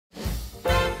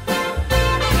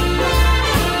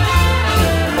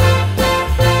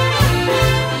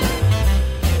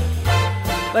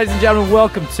Ladies and gentlemen,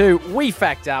 welcome to We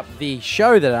Fact Up, the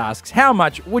show that asks how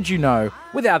much would you know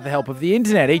without the help of the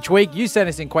internet. Each week, you send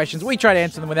us in questions. We try to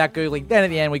answer them without Googling. Then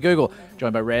at the end, we Google.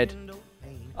 Joined by Red.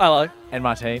 Hello. And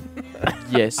Martine.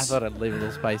 Yes. I thought I'd leave a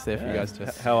little space there for you guys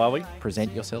to How are we?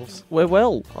 present yourselves. We're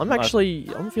well.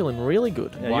 I'm feeling really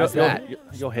good. Yeah, Why is that?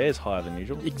 Your hair's higher than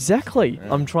usual. Exactly.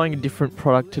 Yeah. I'm trying a different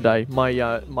product today. My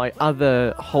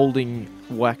other holding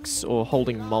wax or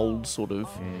holding mold sort of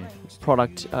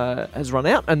product has run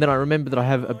out, and then I remember that I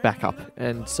have a backup,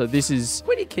 and so this is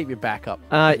Where do you keep your backup?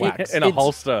 wax. In a It's-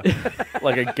 holster,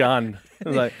 like a gun.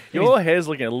 Like, your hair's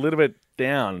looking a little bit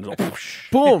down.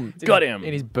 boom. Got him.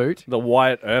 In his boot. The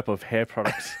Wyatt Earp of hair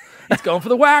products. He's going for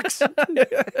the wax.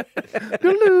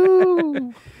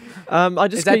 Hello. I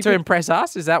just Is that keep to it- impress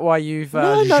us? Is that why you've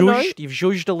No. zhuzhed? You've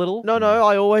zhuzhed a little? No,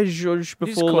 I always judge You just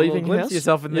before caught a little leaving glimpse house. of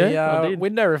yourself in Yeah, the I did.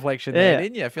 window reflection there, Yeah.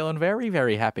 didn't you? Feeling very,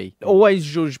 very happy. Always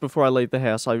zhuzh before I leave the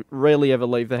house. I rarely ever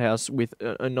leave the house with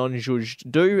a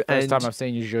non-zhuzhed do. First and time I've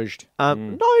seen you zhuzhed.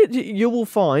 No, you will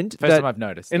find First that time I've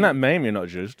noticed. In that meme, you're not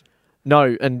judged.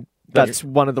 no, and that's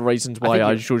one of the reasons I why think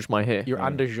I you're- zhuzh my hair. You're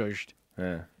under zhuzhed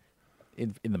Yeah.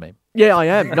 in the meme. Yeah, I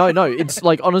am. No, it's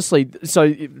like honestly.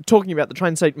 So talking about the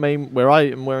train seat meme, where I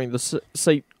am wearing the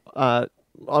seat.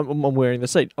 I'm wearing the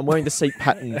seat. I'm wearing the seat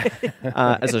pattern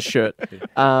as a shirt. He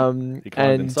climbed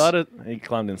And inside it. He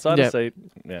climbed inside Yeah. the seat.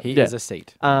 Yeah. He Yeah. is a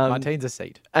seat. Um, Martine's a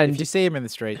seat. and- If you see him in the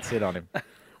street, sit on him.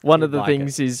 one of the like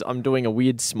things is I'm doing a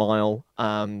weird smile,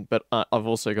 but I've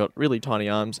also got really tiny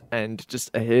arms and just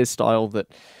a hairstyle that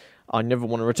I never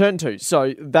want to return to.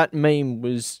 So that meme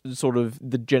was sort of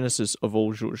the genesis of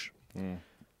all zhuzh.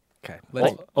 Okay.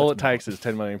 All it takes is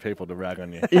 10 million people to rag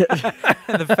on you.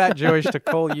 the fat Jewish to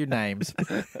call you names.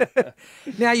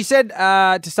 Now, you said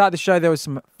to start the show there was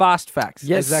some fast facts.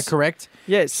 Yes. Is that correct?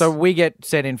 Yes. So we get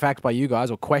sent in facts by you guys,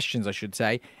 or questions, I should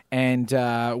say, and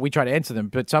we try to answer them.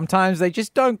 But sometimes they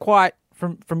just don't quite,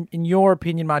 from in your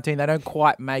opinion, Martine, they don't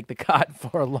quite make the cut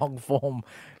for a long form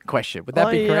question. Would that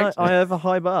be correct? I have a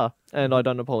high bar, and I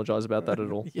don't apologise about that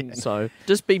at all. So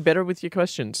just be better with your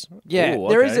questions. Yeah. Ooh,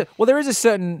 There is okay. there is a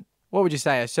certain, what would you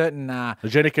say, a certain...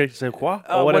 Je ne sais quoi,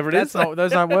 or whatever it is.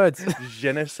 Those aren't words.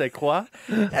 Je ne sais quoi.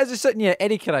 There's a certain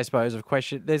etiquette, I suppose, of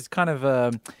question. There's kind of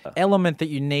a element that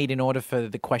you need in order for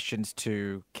the questions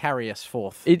to carry us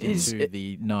forth into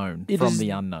the known from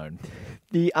the unknown.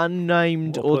 The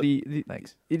unnamed Well or put. the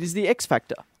Thanks. it is the X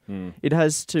factor. It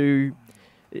has to.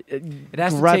 It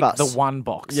has to grab tick us. the one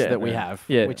box Yeah. that we Yeah. have,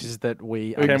 Yeah. which is that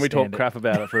we Can we talk understand it. crap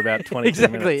about it for about 22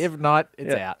 Exactly. minutes? If not,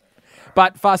 it's Yeah. out.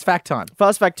 But fast fact time.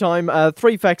 Fast fact time.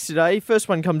 3 facts today. First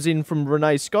one comes in from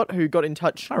Renee Scott, who got in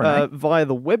touch Hi, Renee. via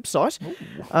the website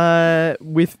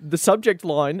with the subject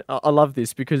line. I love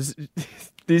this because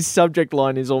this subject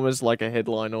line is almost like a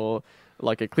headline or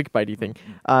like a clickbaity thing.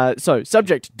 So,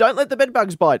 subject: don't let the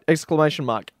bedbugs bite! Exclamation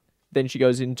mark. Then she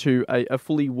goes into a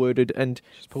fully worded and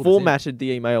pulled us in. formatted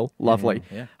the email. Lovely.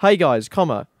 Yeah. Hey guys,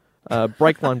 comma.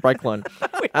 Break line. Don't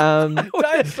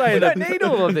say We that. don't need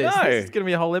all of this. No. This is going to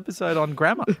be a whole episode on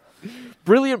grammar.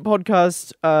 Brilliant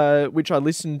podcast, which I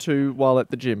listened to while at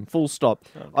the gym. Full stop.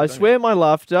 I swear my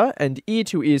laughter and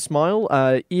ear-to-ear smile.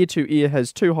 Ear-to-ear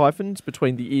has 2 hyphens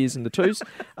between the ears and the twos.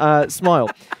 Smile.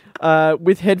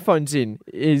 With headphones in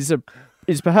is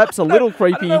perhaps a little I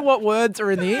creepy. don't know what words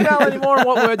are in the email anymore and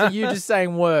what words are you just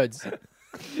saying words.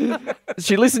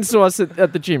 She listens to us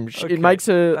at the gym. Okay, It makes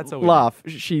her that's all we laugh.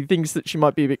 She thinks that she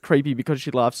might be a bit creepy because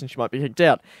she laughs and she might be hicked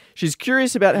out. She's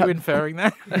curious about Are how... you inferring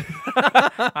that?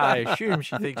 I assume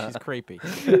she thinks she's creepy.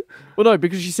 Well, no,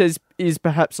 because she says is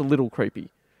perhaps a little creepy.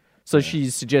 So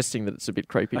she's suggesting that it's a bit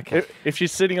creepy. Okay. If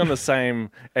she's sitting on the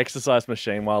same exercise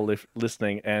machine while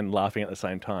listening and laughing at the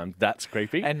same time, that's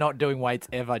creepy. And not doing weights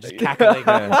ever, just cackling.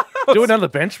 Do another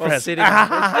bench While press. sitting,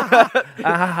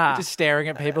 just staring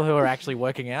at people who are actually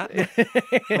working out.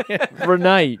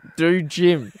 Renee, do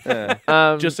gym.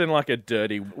 Just in like a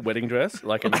dirty wedding dress,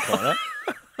 like in the corner.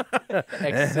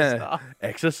 Exorcist style.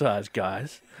 Exercise,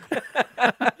 guys.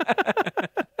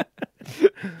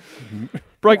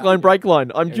 Break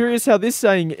line. I'm curious how this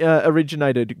saying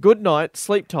originated. Good night,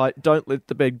 sleep tight, don't let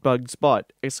the bed bugs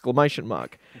bite! Exclamation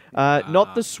mark.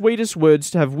 Not the sweetest words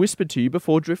to have whispered to you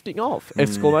before drifting off!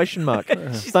 Exclamation mark.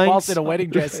 She's whilst in a wedding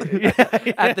dress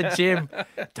at the gym.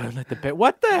 Don't let the bed.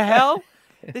 What the hell?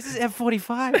 This is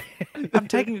F45. I'm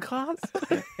taking a class.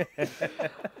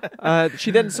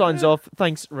 She then signs off.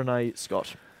 Thanks, Renee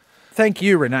Scott. Thank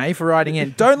you, Renee, for writing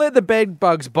in. Don't let the bed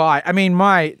bugs bite. I mean,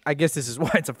 I guess this is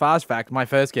why it's a fast fact. My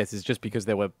first guess is just because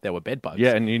there were bed bugs.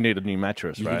 Yeah, and you need a new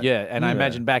mattress, right? Yeah, and I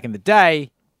imagine back in the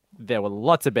day, there were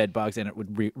lots of bed bugs and it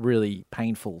would be really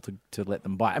painful to let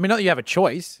them bite. I mean, not that you have a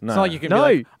choice. It's not like you can be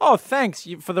like, oh, thanks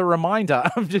for the reminder.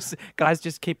 Guys,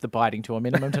 just keep the biting to a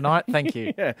minimum tonight. Thank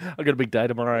you. Yeah, I've got a big day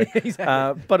tomorrow.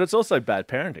 Exactly. But it's also bad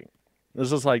parenting. It's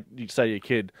just like you say to your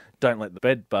kid, don't let the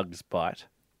bed bugs bite.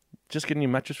 Just get a new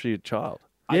mattress for your child.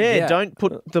 Yeah, don't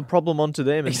put the problem onto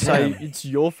them and say it's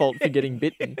your fault for getting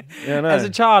bitten. Yeah, I know. As a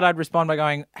child, I'd respond by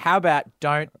going, how about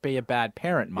don't be a bad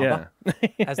parent, mother?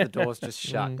 As the doors just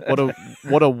shut.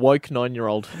 What a woke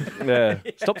 9-year-old. Yeah.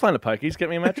 Stop playing the pokies. Get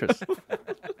me a mattress.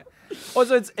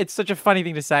 Also, it's such a funny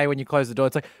thing to say when you close the door.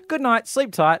 It's like, good night,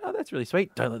 sleep tight. Oh, that's really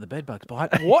sweet. Don't let the bed bugs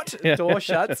bite. What? Door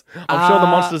shuts. I'm sure the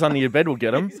monsters under your bed will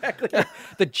get them. Exactly.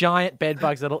 The giant bed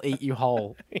bugs that'll eat you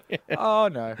whole. Oh,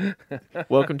 no.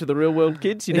 Welcome to the real world,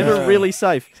 kids. You're never really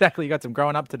safe. Exactly. You got some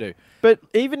growing up to do. But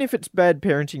even if it's bad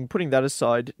parenting, putting that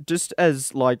aside, just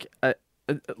as like a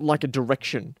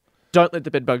direction, don't let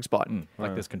the bed bugs bite.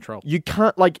 Like there's control. You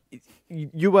can't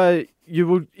you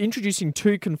were introducing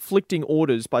two conflicting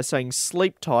orders by saying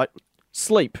sleep tight,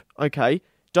 sleep, okay?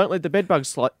 Don't let the bed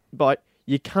bugs bite.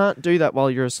 You can't do that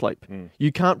while you're asleep.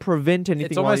 You can't prevent anything.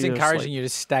 It's almost while you're encouraging asleep. you to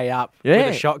stay up with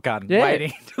a shotgun,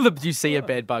 waiting until you see a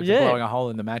bed bug blowing a hole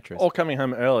in the mattress. Or coming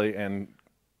home early and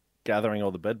gathering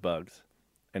all the bed bugs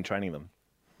and training them.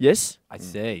 Yes. I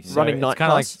see. So Running it's night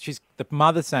kind of like class. the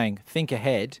mother saying, think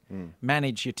ahead,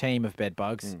 manage your team of bed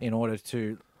bugs in order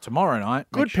to tomorrow night.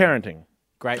 Good parenting.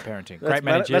 Great parenting. That's Great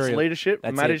managerial. That's leadership,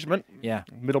 That's management, Yeah.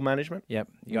 middle management. Yep.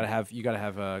 You got to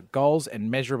have goals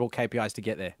and measurable KPIs to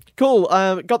get there. Cool.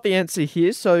 Got the answer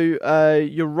here. So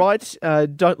you're right.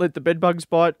 Don't let the bed bugs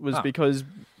bite was because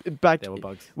back There were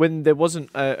bugs. when there wasn't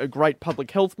a great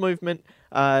public health movement,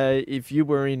 if you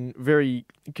were in very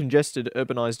congested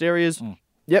urbanized areas,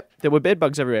 yep, there were bed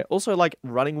bugs everywhere. Also, like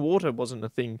running water wasn't a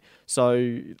thing.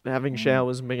 So having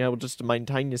showers and being able just to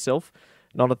maintain yourself,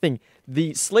 not a thing.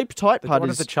 The sleep tight part What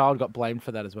is... if the child got blamed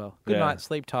for that as well? Good Yeah. night,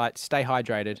 sleep tight, stay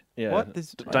hydrated. Yeah. What?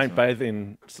 Don't bathe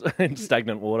in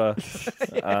stagnant water.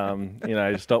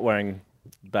 Stop wearing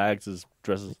bags as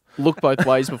dresses. Look both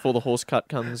ways before the horse cut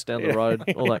comes down the road,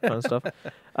 all that kind of stuff.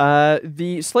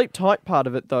 The sleep tight part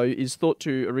of it, though, is thought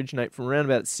to originate from around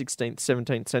about 16th,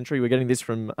 17th century. We're getting this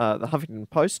from the Huffington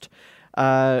Post,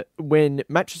 when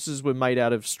mattresses were made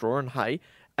out of straw and hay.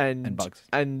 And bugs.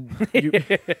 And Probably,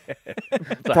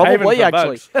 probably,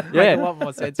 actually. Make a lot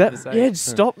more sense to say. Yeah,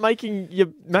 stop making your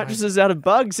mattresses out of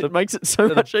bugs. It makes it so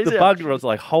much easier. The bug was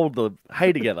like, hold the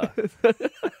hay together.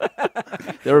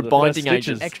 They're a the binding first agent.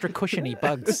 stitches. Extra cushiony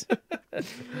bugs. We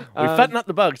fatten up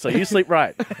the bugs so you sleep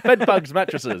right. Bed bugs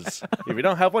mattresses. If you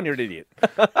don't have one, you're an idiot.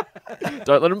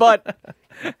 Don't let them bite.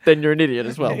 Then you're an idiot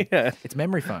as well. Yeah. It's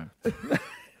memory foam.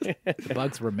 The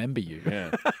bugs remember you. Yeah.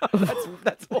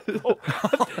 That's awful.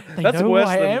 They That's know worse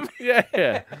who I am.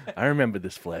 Yeah. I remember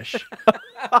this flesh.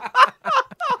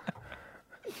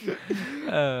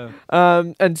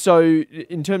 And so,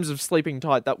 in terms of sleeping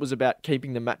tight, that was about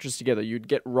keeping the mattress together. You'd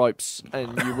get ropes,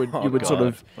 and you would sort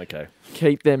of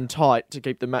keep them tight to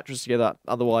keep the mattress together.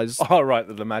 Otherwise, Oh, right.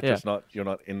 The mattress, you're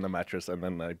not in the mattress, and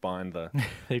then they bind the.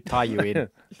 They tie you in.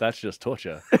 That's just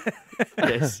torture.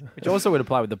 yes, Which also would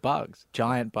apply with the bugs.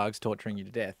 Giant bugs torturing you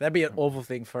to death. That'd be an awful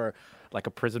thing for like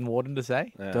a prison warden to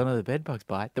say. Yeah. Don't let the bed bugs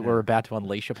bite that we're about to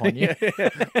unleash upon you.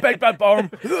 Beg bug bomb.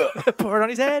 Pour it on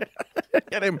his head.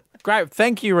 Get him. Great.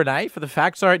 Thank you, Renee, for the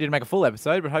fact. Sorry it didn't make a full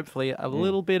episode, but hopefully a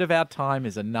little bit of our time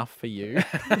is enough for you.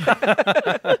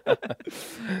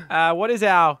 What is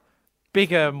our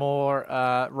bigger, more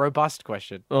robust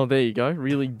question? Oh, there you go.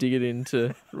 Really dig it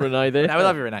into Renee there. No, we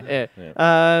love you, Renee.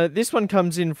 Yeah. This one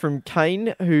comes in from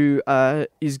Kane, who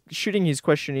is shooting his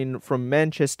question in from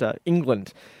Manchester,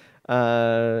 England.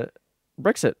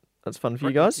 Brexit. That's fun for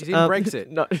you guys. He's in Brexit.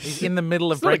 No. He's in the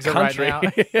middle of not a Brexit right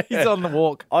country. now. He's on the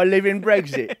walk. I live in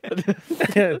Brexit.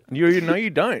 No, you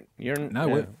don't.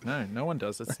 No one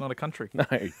does. It's not a country. No,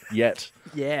 yet.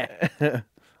 Yeah.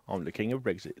 I'm the king of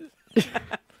Brexit.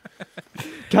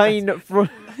 Kane from...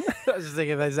 I was just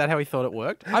thinking, is that how he thought it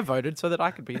worked? I voted so that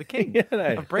I could be the king Yeah, no.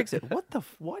 of Brexit. What the?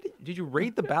 Why did you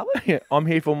read the ballot? Yeah, I'm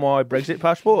here for my Brexit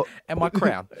passport And my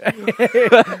crown.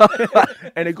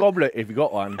 and a goblet if you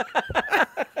got one.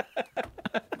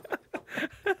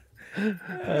 We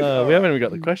haven't even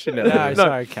got the question yet. No,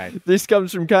 sorry, Kane. This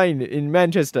comes from Kane in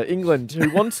Manchester, England, who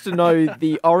wants to know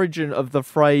the origin of the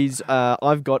phrase,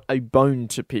 I've got a bone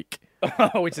to pick.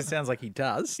 Which it sounds like he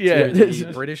does. Yeah. To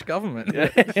the British government.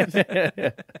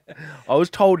 I was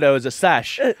told there was a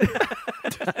sash.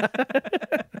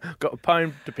 Got a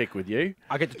poem to pick with you.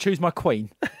 I get to choose my queen.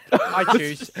 I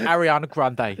choose Ariana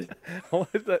Grande. What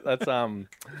is that? That's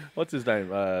what's his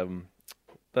name?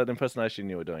 That impersonation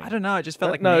you were doing. I don't know. It just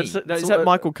felt like no, me. it's, No, is that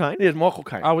Michael Caine? Yeah, it's Michael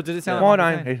Caine. Oh, did it sound My like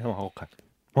Michael name Caine? is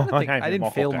Michael Caine. I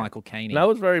didn't feel Michael Caine. No, it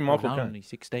was very I Michael was Caine. only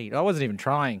 16. I wasn't even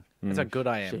trying. That's how good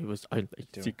I She am. was only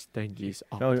 16 years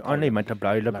old. No, I need meant to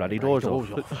blow the bloody doors off.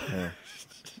 Yeah.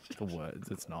 The words.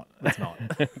 It's not. It's not.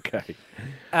 Okay.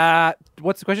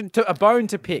 What's the question? A bone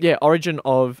to pick. Yeah, origin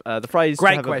of the phrase to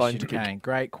Great have a bone question, to pick. Kane.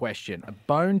 Great question. A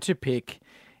bone to pick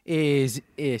is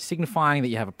signifying that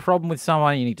you have a problem with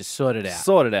someone, you need to sort it out.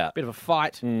 Sort it out. Bit of a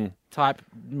fight type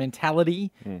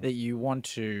mentality that you want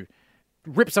to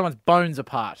rip someone's bones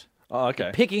apart. Oh,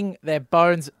 okay. Picking their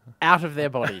bones out of their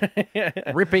body,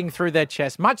 ripping through their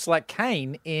chest, much like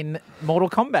Kane in Mortal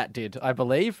Kombat did, I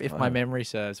believe, if my memory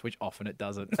serves, which often it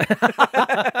doesn't.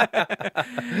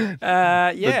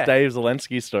 The Yeah. Dave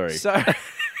Zwolenski story. So,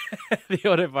 the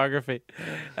autobiography.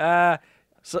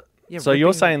 So, Yeah, so you're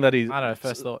ripping- saying that he's... I don't know,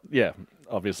 first thought. Yeah,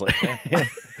 obviously. I haven't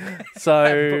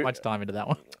So, put much time into that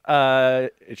one.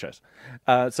 it shows.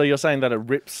 So you're saying that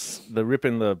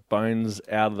ripping the bones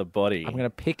out of the body. I'm going to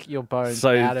pick your bones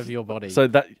So- out of your body. So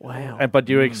that... Wow. But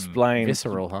you explain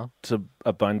Visceral, huh? to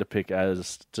a bone to pick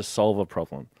as to solve a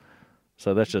problem.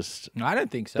 So that's just... I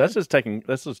don't think so. That's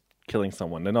just killing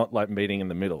someone. They're not like meeting in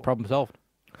the middle. Problem solved.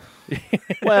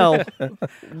 Well,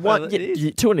 Well, it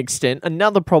is. to an extent,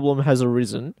 another problem has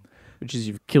arisen, which is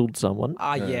you've killed someone.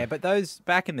 Yeah, but those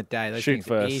back in the day, those Shoot things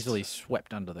were first. easily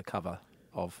swept under the cover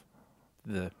of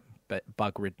the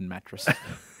bug-ridden mattress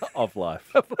Of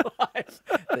life.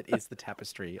 that is the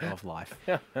tapestry of life.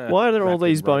 Why are there all Wrapped in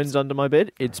these ropes. bones under my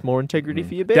bed? It's more integrity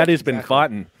for your bed. Daddy's been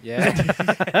fighting. Yeah,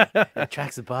 it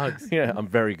tracks the bugs. Yeah, I'm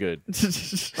very good.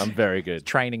 I'm very good.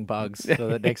 Training bugs so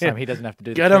that next time he doesn't have to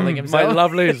do the Get killing him, himself. my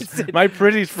lovelies. My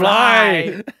pretties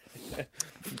fly.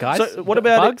 Guys, So what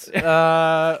about bugs?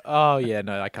 Oh yeah,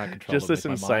 no, I can't control Just them this with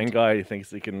my insane mind. guy who thinks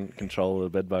he can control the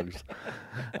bed bugs.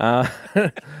 But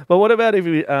what about if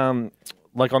you,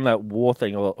 like on that war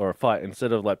thing or a fight,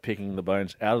 instead of like picking the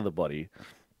bones out of the body,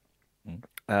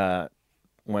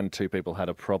 when two people had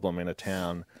a problem in a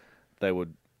town, they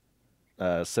would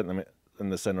set them in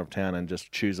the center of town and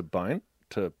just choose a bone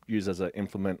to use as an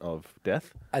implement of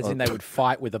death. As in, they would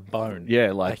fight with a bone.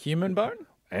 Yeah, A like human bone?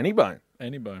 any bone.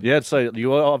 Any bone. Yeah, so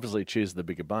you obviously choose the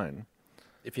bigger bone.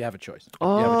 If you have a choice.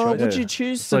 Oh, you have a choice. would Yeah. you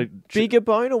choose So the bigger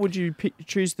bone or would you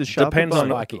choose the sharper Depends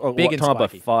bone? on Spiky. what Big and type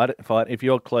spiky. of fight. If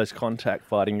you're close contact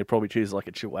fighting, you'd probably choose like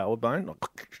a chihuahua bone.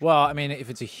 Well, I mean, if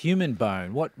it's a human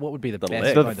bone, what would be the best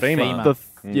leg. bone? The femur.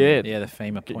 Yeah. Yeah, the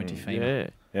femur, pointy femur. Yeah.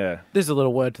 Yeah, There's a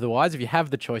little word to the wise. If you have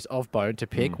the choice of bone to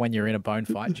pick when you're in a bone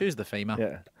fight, choose the femur.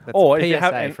 yeah. That's Or a if you PSA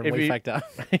have, and from if We you, Factor.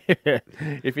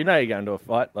 if you know you're going to a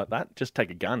fight like that, just take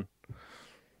a gun.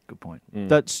 Good point.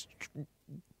 That's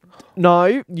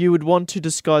no. You would want to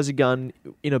disguise a gun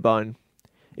in a bone,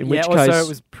 in Yeah, which also case it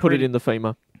was put it pretty- in the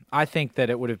femur. I think that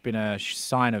it would have been a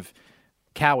sign of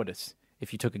cowardice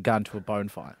if you took a gun to a bone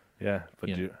fight. Yeah, but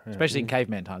You know, you, yeah. especially in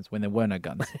caveman times when there were no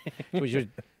guns.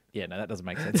 Yeah, no, that doesn't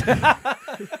make sense.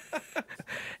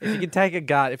 If you can take a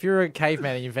gun, if you're a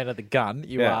caveman and you invented the gun,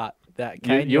 you Yeah. are that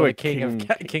Kane. you're You're a the king of the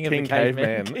king caveman.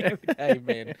 caveman. King of the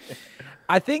caveman.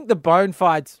 I think the bone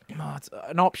fights, it's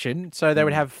an option. So they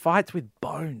would have fights with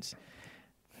bones.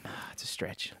 It's a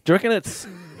stretch. Do you reckon it's?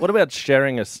 What about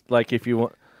sharing us? Like if you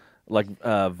want, like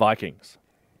Vikings.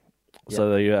 So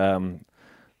the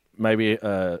maybe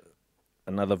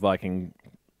another Viking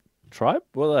tribe.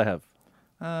 What do they have?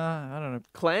 I don't know.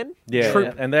 Clan? Yeah,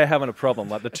 Troop. and they're having a problem.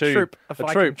 Like the two, Troop. A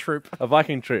Viking troop. a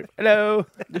Viking troop. Hello.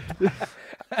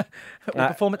 We'll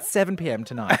perform at 7 p.m.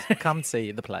 tonight. Come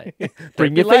see the play.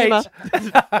 Bring Be your late. femur.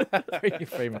 Bring your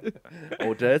femur.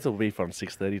 Hors d'oeuvres will be from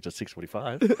 6:30 to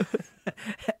 6:45.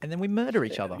 And then we murder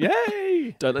each other.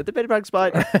 Yay! Don't let the bedbugs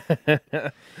bite.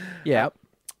 Yeah.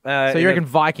 So you reckon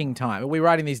Viking time? Are we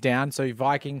writing these down? So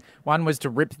Viking, one was to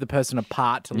rip the person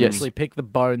apart, to Yes. literally pick the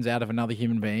bones out of another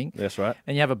human being. That's right.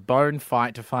 And you have a bone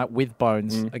fight to fight with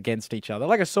bones against each other.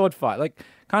 Like a sword fight. Like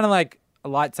kind of like a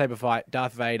lightsaber fight.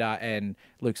 Darth Vader and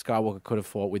Luke Skywalker could have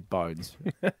fought with bones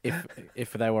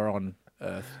if they were on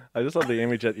Earth. I just love the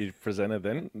image that you presented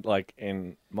then. Like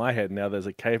in my head now, there's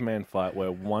a caveman fight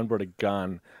where one brought a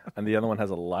gun and the other one has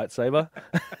a lightsaber.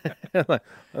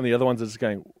 And the other one's just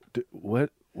going,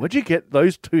 where'd you get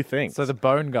those two things? So the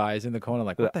bone guy is in the corner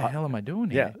like, what the hell am I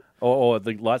doing yeah. here? Or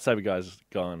the lightsaber guy's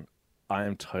gone, I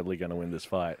am totally going to win this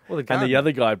fight. Well, the and the gun-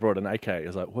 other guy brought an AK. He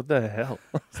was like, what the hell?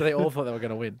 So they all thought they were going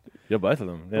to win. You're both of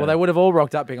them. Yeah. Well, they would have all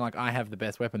rocked up being like, I have the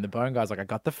best weapon. The bone guy's like, I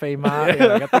got the femur,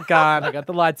 I got the gun, I got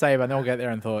the lightsaber. And they all get there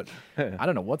and thought, I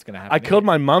don't know what's going to happen. I killed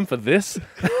my mum for this.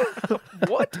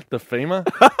 What? The femur.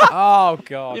 Oh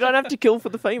God. You don't have to kill for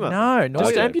the femur. No, not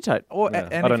Just yet. amputate. Or, Yeah,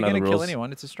 and I if don't you're know going the to kill rules.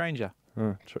 anyone, it's a stranger.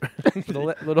 Oh, true.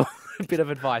 little bit of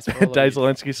advice for all Dave of you.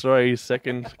 Zwolenski story,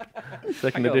 second I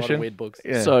got a lot of edition. weird books.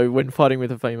 Yeah. So when fighting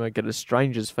with a femur, get a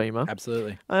stranger's femur.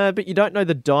 Absolutely. But you don't know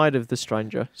the diet of the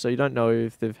stranger, so you don't know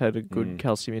if they've had a good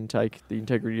calcium intake, the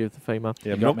integrity of the femur.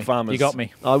 Yeah, You got milk me. farmers. You got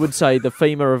me. I would say the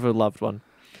femur of a loved one.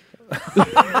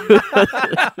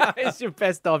 It's your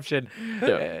best option.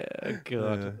 Yeah.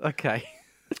 God. Okay.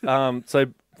 So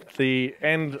the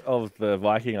end of the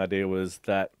Viking idea was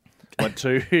that when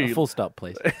Full stop,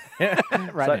 please. so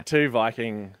Right now. two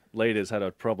Viking leaders had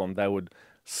a problem. They would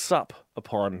sup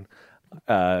upon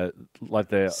like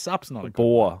their Sup's not a good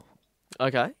boar,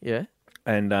 Okay, yeah.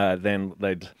 and then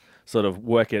they'd sort of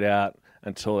work it out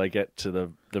until they get to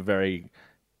the very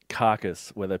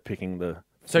carcass where they're picking the.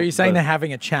 So you're saying the- they're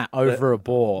having a chat over a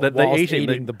boar that they're whilst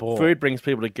eating the boar? Food brings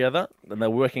people together, and they're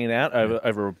working it out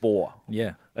over a boar,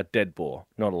 Yeah. a dead boar,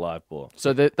 not a live boar,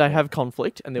 So they have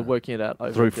conflict and they're working it out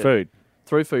over through a dead- food.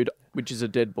 Through food, which is a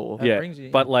dead boar. That Yeah, brings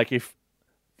you- but like if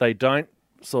they don't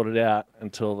sort it out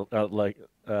until when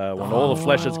all the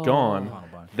flesh is gone, Final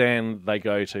bone. then they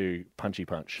go to punchy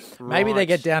punch. Maybe they Right.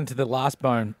 get down to the last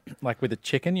bone, like with a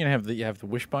chicken. You know, you have the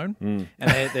wishbone, Mm.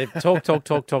 and they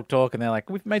talk, and they're like,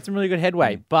 "We've made some really good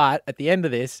headway." But at the end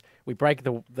of this, we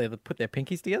they put their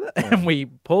pinkies together, and we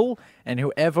pull, and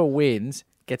whoever wins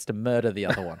gets to murder the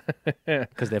other one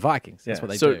because they're Vikings. That's Yeah.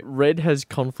 what they So do. red has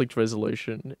conflict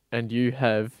resolution, and you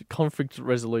have conflict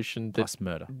resolution. Plus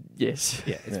murder. Yes.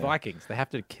 Yeah, it's Vikings. They have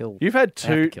to kill. You've had They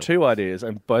have to kill. two ideas,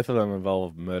 and both of them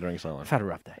involve murdering someone. I've had a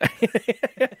rough day.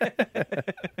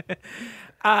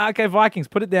 Okay, Vikings.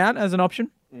 Put it down as an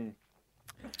option.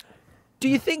 Do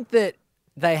you think that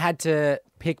they had to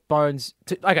pick bones?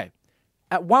 Okay,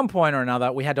 at one point or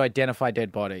another, we had to identify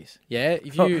dead bodies. Yeah,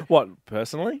 if you, What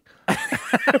personally?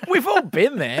 we've all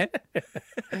been there.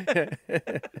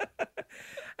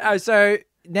 So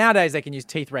nowadays they can use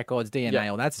teeth records, DNA,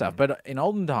 all that stuff. But in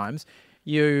olden times,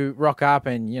 you rock up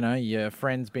and your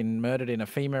friend's been murdered in a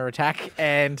femur attack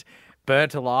and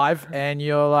burnt alive, and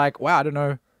you're like, wow, I don't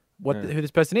know who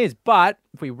this person is. But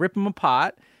if we rip them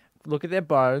apart, look at their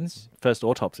bones. First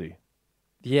autopsy.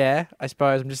 Yeah, I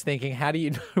suppose. I'm just thinking, how do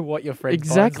you know what your friend's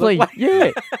Exactly. bones look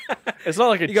like? Yeah. It's not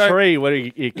like a go- tree where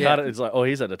you Yeah. cut it. It's like, oh,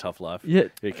 he's had a tough life. Yeah.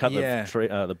 You cut Yeah. the tree,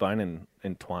 the bone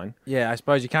in twine. Yeah, I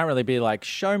suppose you can't really be like,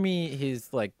 show me his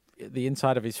the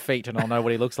inside of his feet, and I'll know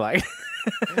what he looks like.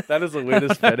 That is the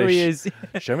weirdest Who fetish. he is.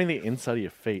 Show me the inside of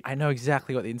your feet. I know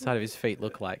exactly what the inside of his feet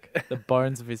look like. The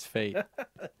bones of his feet.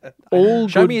 All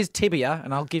Show good, me his tibia,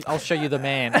 and I'll show you the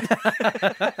man.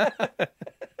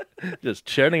 Just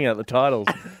churning out the titles.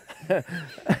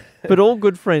 but all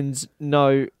good friends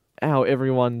know how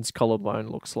everyone's collarbone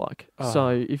looks like. Oh, so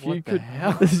if you what the could,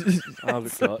 hell? Oh,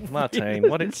 God. Martine,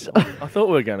 what is... I thought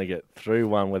we were going to get through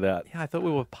one without Yeah, I thought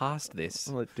we were past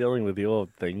this. dealing with your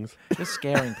things. Just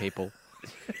scaring people.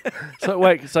 So,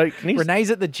 wait, can you... Renee's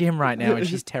at the gym right now, and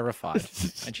she's terrified,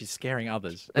 and she's scaring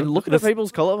others. and look at the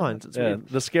people's collarbones. It's Yeah, weird.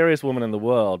 the scariest woman in the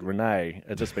world, Renee,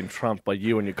 has just been trumped by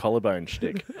you and your collarbone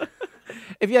shtick.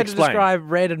 If you had to Explain.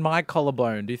 describe Red and my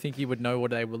collarbone, do you think you would know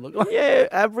what they would look like? Yeah,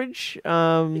 average. You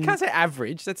can't say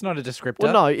average. That's not a descriptor.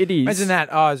 Well, no, it is. Imagine that.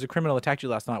 Oh, as a criminal attacked you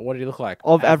last night. What did he look like?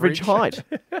 Of average height.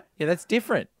 Yeah, that's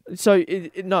different. So,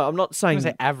 no, I'm not I'm saying. going to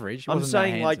say average. He I'm wasn't that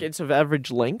saying like handsome. it's of average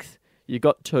length. You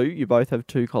got two. You both have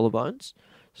two collarbones,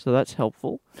 so that's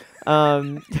helpful.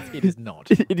 It is not.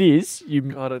 It is. You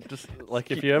God, it just...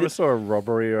 Like, if you ever saw a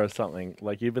robbery or something,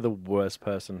 like, you'd be the worst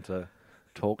person to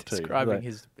talk to. Describing Like,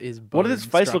 his what bone does his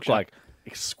face look structure. like?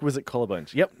 Exquisite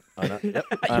collarbones. Yep. I know. Yep.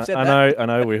 You said I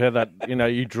know. We heard that.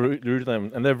 You drew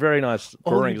them, and they're very nice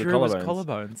All he drawings of drew was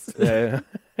collarbones. collarbones.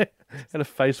 Yeah. And a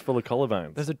face full of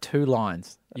collarbones. Those are two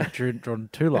lines. You've drawn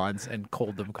two lines and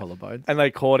called them collarbones. And they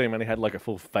caught him, and he had like a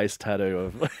full face tattoo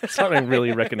of something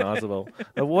really recognizable.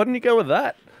 Why didn't you go with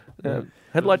that?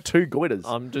 Had like two goiters.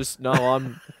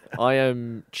 I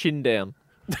am chin down.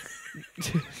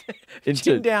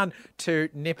 Chin down to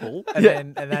nipple,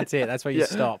 and that's it. That's where you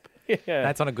stop. Yeah.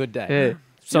 That's on a good day. Yeah.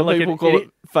 Some like people an call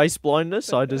idiot. it face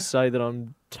blindness. I just say that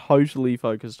I'm totally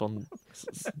focused on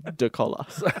the collar.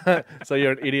 So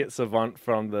you're an idiot savant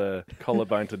from the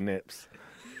collarbone to nips.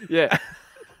 Yeah.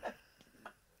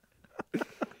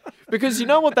 Because you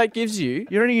know what that gives you?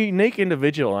 You're a unique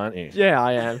individual, aren't you? Yeah,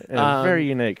 I am. Yeah, very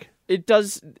unique. It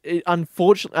does.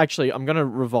 Unfortunately, actually, I'm going to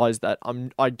revise that.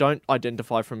 I don't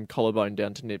identify from collarbone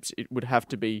down to nips. It would have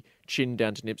to be chin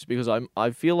down to nips because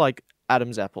I feel like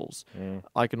Adam's apples.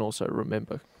 I can also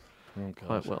remember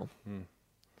quite well.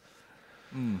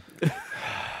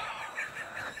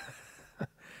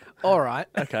 All right.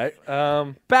 Okay.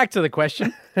 Back to the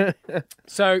question.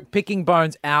 So, picking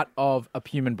bones out of a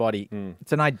human body.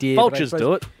 It's an idea. but I Vultures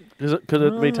suppose- do it. Could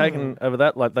it be taken over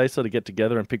that? Like they sort of get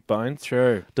together and pick bones.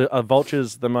 True. Are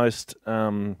vultures the most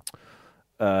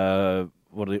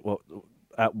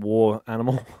at war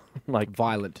animal? Like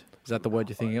Violent. Is that the word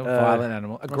you're thinking of? Violent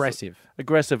animal. Aggressive.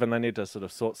 aggressive, and they need to sort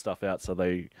of sort stuff out, so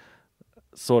they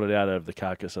sort it out of the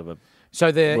carcass of a. So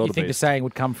you think the wildebeest. saying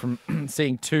would come from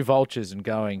seeing two vultures and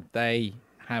going, they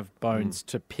have bones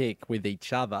to pick with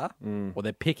each other, or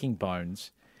they're picking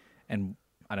bones, and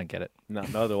I don't get it. No,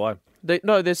 neither do I.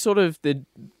 They're sort of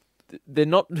they're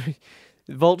not.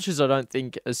 Vultures, I don't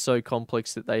think, are so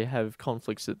complex that they have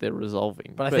conflicts that they're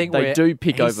resolving. But I think they do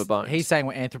pick he's- over bones. He's saying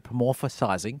we're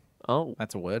anthropomorphizing. Oh,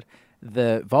 That's a word.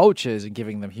 The vultures and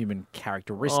giving them human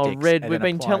characteristics. oh, Red, and we've then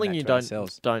been applying telling that you to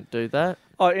ourselves. don't do that.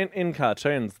 Oh, in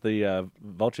cartoons, the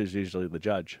vulture's usually the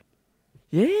judge.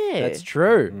 Yeah, That's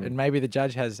true. And maybe the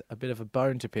judge has a bit of a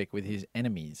bone to pick with his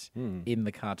enemies in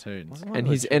the cartoons and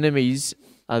his enemies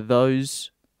are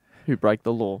those who break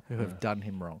the law. who have done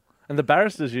him wrong. And the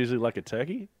barrister's usually like a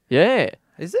turkey. Yeah,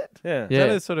 Is it? Yeah. Yeah. Is that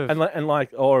a sort of And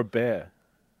like or a bear.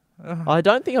 I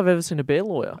don't think I've ever seen a bear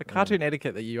lawyer. a cartoon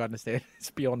etiquette that you understand?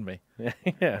 It's beyond me.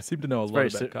 Yeah. I seem to know a It's lot very,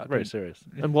 about cartoons. very serious.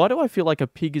 And why do I feel like a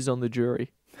pig is on the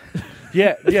jury?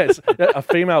 Yeah, yes, a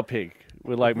female pig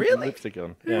with like Really? lipstick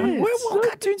on. Yeah. What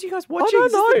cartoons are you guys watching? don't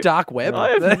Is this the know. dark web? I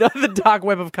have the dark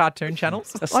web of cartoon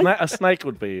channels? A snake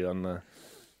would be on the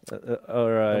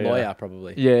or a The lawyer,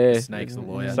 probably. Yeah. The snake's the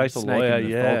lawyer. Snake's the Snake lawyer, and the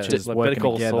yeah. vulture's Like working Better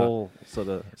Call together. Saul sort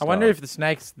of. I wonder if the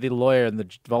snake's the lawyer and the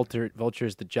vulture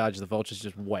is the judge. The vulture's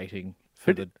just waiting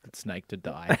for the snake to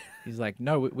die. He's like,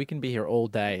 no, we can be here all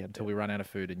day until we run out of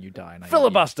food and you die. And I eat you."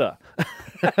 filibuster.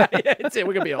 Yeah, that's it.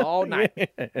 We're going to be here all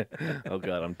night. Oh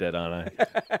god, I'm dead, aren't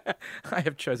I? I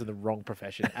have chosen the wrong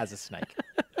profession as a snake.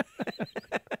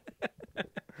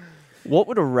 What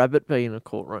would a rabbit be in a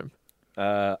courtroom?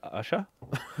 Usher.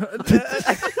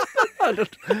 I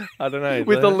don't know.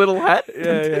 With a little hat?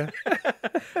 Yeah.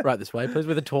 Right this way, please.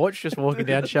 With a torch, just walking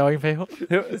down, showing people.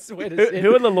 Who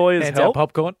are the lawyers' Hands out help?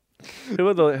 popcorn. Who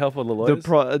are the help of the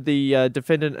The lawyers?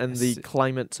 defendant and the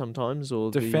claimant sometimes, or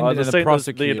Defendant the and the scene-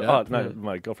 prosecutor. oh no,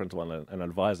 my girlfriend's one, an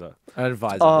advisor. An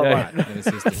advisor. Oh, right. An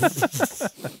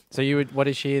assistant. So you would, what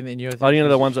is she in your Oh, you know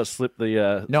the ones that slip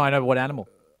the. No, I know what animal.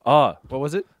 Oh, What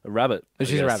was it? a rabbit. Oh, I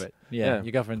she's a guess. rabbit. Yeah, Yeah.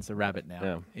 your girlfriend's a rabbit now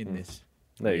Yeah. in this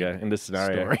There you go. In this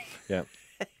scenario. story. Yeah.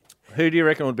 Who do you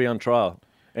reckon would be on trial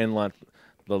in like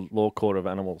the law court of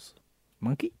animals?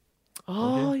 Monkey?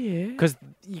 oh yeah, Because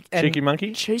Cheeky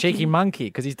monkey? cheeky monkey,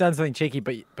 because he's done something cheeky,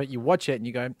 but you watch it and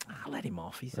you go, let him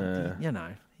off. He's you know,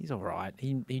 he's all right.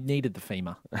 He needed the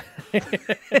femur.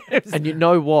 And you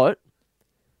know what?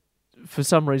 For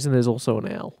some reason, there's also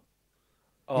an owl.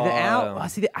 Oh, the owl. I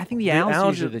see. I think the owl's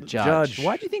owl's usually the the judge. judge.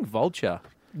 Why do you think vulture?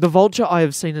 The vulture I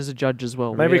have seen as a judge as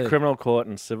well. Maybe Really? criminal court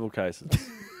and civil cases.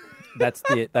 That's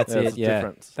it. That's Yeah, it. that's the Yeah,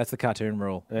 difference. that's the cartoon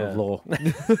rule Yeah. of law.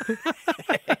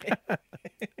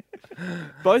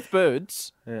 Both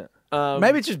birds. Yeah.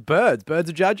 Maybe it's just birds. Birds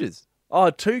are judges. Oh,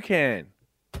 toucan.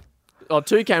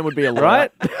 Toucan would be a lawyer.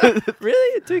 Right?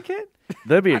 Really, a toucan?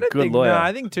 That'd be a I don't good think, lawyer. No,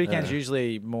 I think toucan's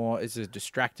usually more is a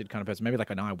distracted kind of person. Maybe like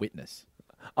an eyewitness.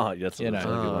 Oh, yeah, that's You that's a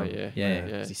know. good Oh one. yeah, Yeah,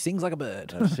 'cause he sings like a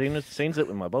bird. I've seen it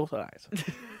with my both eyes.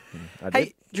 I did.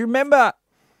 Hey, do you remember?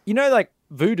 You know, like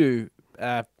voodoo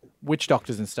witch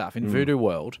doctors and stuff in voodoo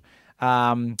world,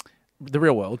 the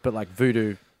real world, but like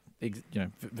voodoo, voodoo. You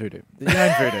know, voodoo.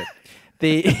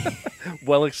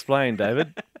 Well explained,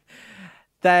 David.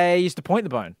 They used to point the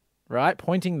bone, right?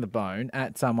 Pointing the bone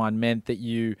at someone meant that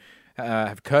you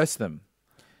have cursed them.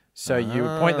 So you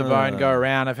would point the bone, go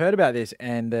around. I've heard about this,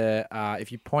 and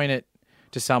if you point it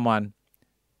to someone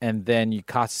and then you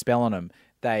cast a spell on them,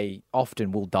 they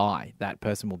often will die. That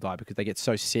person will die because they get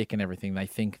so sick and everything. They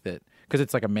think that because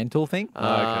it's like a mental thing.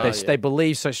 They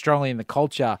believe so strongly in the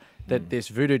culture that this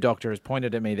voodoo doctor has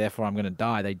pointed at me, therefore I'm going to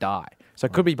die. They die. So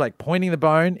it could be like pointing the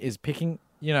bone is picking.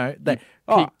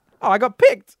 I got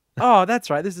picked. Oh, that's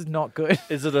right. This is not good.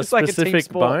 Is it a It's like a team specific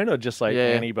sport. bone or just like Yeah.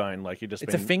 any bone? Like you just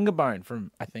It's a finger bone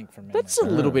from memory. That's a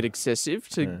little bit excessive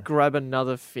to grab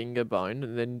another finger bone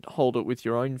and then hold it with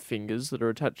your own fingers that are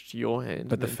attached to your hand.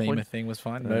 But the and then femur point- thing was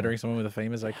fine. Murdering someone with a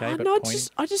femur is okay. But no, pointing...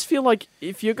 I just feel like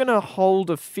if you're gonna hold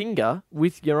a finger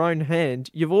with your own hand,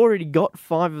 you've already got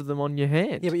 5 of them on your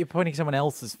hand. Yeah, but you're pointing someone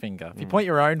else's finger. If you point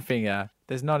your own finger,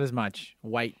 there's not as much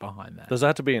weight behind that. Does there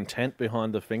have to be intent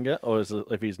behind the finger, or is it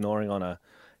if he's gnawing on a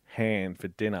hand for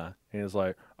dinner, and he's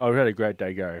like, "Oh, we had a great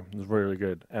day, Gary. It was really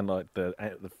good," and like the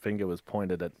finger was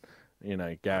pointed at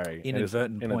Gary.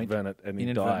 Inadvertent point. Inadvertent, and he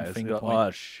Inadvertent dies. finger You're like, point.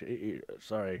 oh, shit.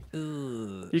 Sorry.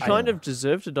 You kind of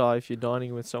deserve to die if you're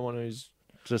dining with someone who's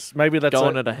Just maybe that's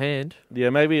going at a hand. Yeah,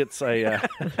 maybe it's a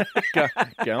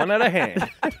going out of hand.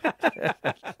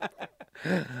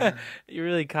 You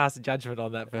really cast a judgment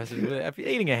on that person. If you're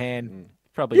eating a hand,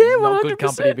 probably Yeah, not good 100%.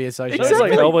 company to be associated It's with.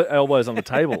 like elbows on the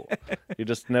table. You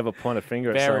just never point a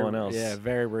finger at someone else. Yeah,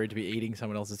 very rude to be eating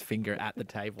someone else's finger at the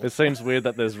table. It seems weird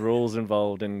that there's rules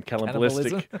involved in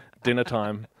cannibalistic dinner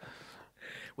time.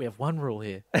 We have one rule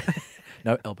here.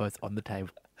 No elbows on the table.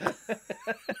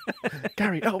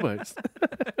 Gary, elbows.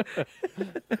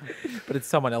 But it's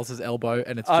someone else's elbow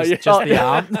and it's Oh, just, yeah. the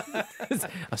arm.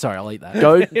 I'm sorry, I'll eat that.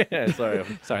 Go. Yeah, sorry.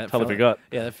 Sorry, that Totally fell- forgot.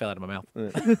 Yeah, that fell out of my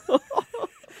mouth.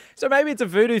 So maybe it's a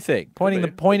voodoo thing. Pointing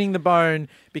the bone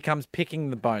becomes picking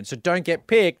the bone. So don't get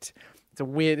picked.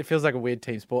 It feels like a weird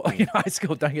team sport. Like in high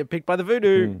school, don't get picked by the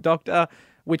voodoo doctor.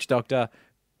 Which doctor?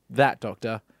 That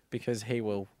doctor, because he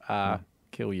will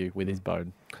kill you with his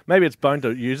bone. Maybe it's bone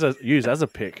to use as a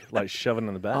pick, like shove it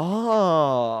in the back.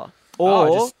 Ah. Or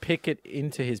Or just pick it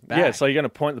into his back. Yeah, so you're going to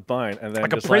point the bone and then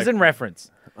like a just prison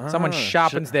reference. Someone Ah,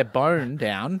 sharpens their bone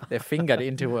down, their finger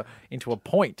into a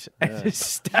point, and just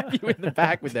stab you in the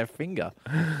back with their finger.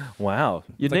 Wow.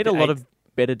 you'd like need a the lot eighth- of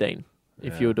betadine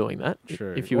if you were doing that.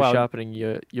 True. If you were Well- sharpening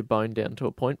your bone down to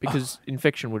a point, because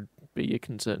infection would be a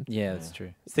concern. Yeah, that's true.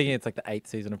 I was thinking it's like the 8th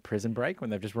season of Prison Break when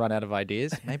they've just run out of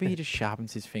ideas. Maybe he just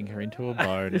sharpens his finger into a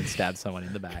bone and stabs someone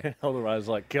in the back. Elder's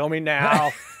like, kill me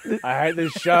now. I hate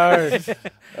this show.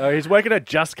 He's working at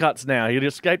Just Cuts now. He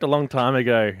escaped a long time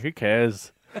ago. Who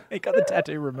cares? He got the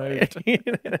tattoo removed.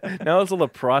 Now it's all the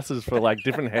prices for like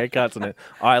different haircuts and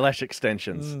eyelash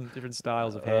extensions. Different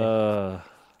styles of hair.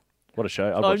 What a show.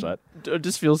 I'll watch that. I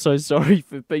just feel so sorry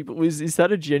for people. Is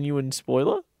that a genuine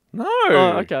spoiler? No.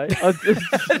 Oh, okay.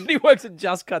 He works at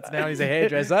Just Cuts now. He's a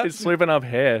hairdresser. He's sweeping up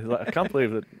hair. Like, I can't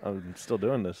believe that I'm still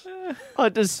doing this. I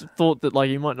just thought that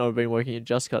he might not have been working at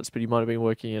Just Cuts, but he might have been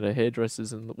working at a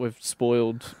hairdresser's, and that we've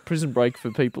spoiled Prison Break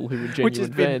for people who were genuine Which has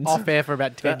been fans. off air for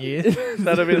about 10 years.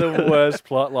 That'd be the worst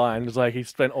plot line. It's like he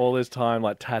spent all his time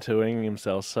like tattooing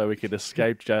himself so he could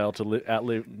escape jail to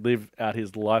live out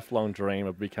his lifelong dream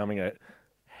of becoming a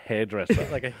hairdresser.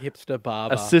 Like a hipster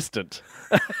barber. Assistant.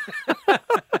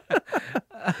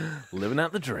 Living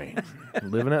out the dream.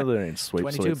 Living out the dream. Sweep,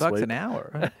 22 sweep, bucks sweep. an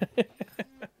hour.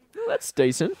 Well, that's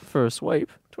decent for a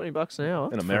sweep. $20 an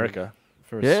hour. In America.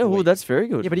 For a Yeah, well, sweep. that's very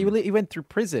good. Yeah, but he went through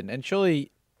prison, and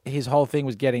surely his whole thing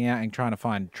was getting out and trying to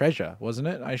find treasure, wasn't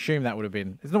it? I assume that would have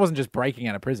been. It wasn't just breaking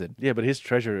out of prison. Yeah, but his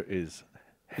treasure is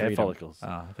hair Freedom. follicles.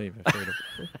 Ah, I think freedom.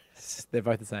 They're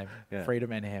both the same. Yeah.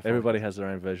 Freedom and hair. Everybody has their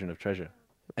own version of treasure.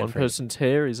 One person's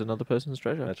hair is another person's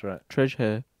treasure. That's right. Treasure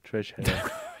hair. Treasure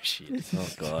hair. Shit. Oh,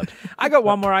 God. I got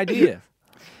one more idea.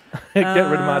 Get rid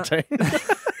of Martine.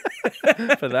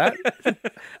 For that?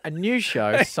 A new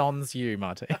show, Sans You,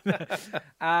 Martin.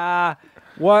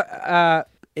 What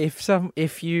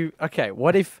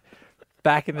if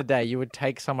back in the day you would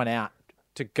take someone out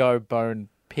to go bone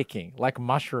picking, like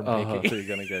mushroom Oh, I thought picking? you were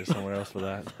going to go somewhere else for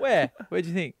that. Where'd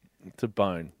you think? To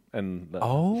bone. And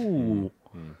Oh,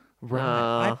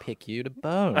 right. I pick you to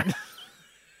bone.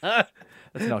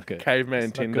 That's not good. caveman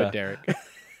That's not Tinder. good, Derek.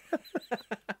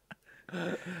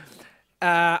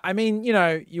 I mean,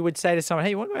 you would say to someone,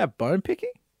 "Hey, you want to go out bone picking?"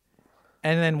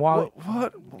 And then while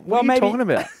What well, are you maybe talking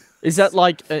about? Is that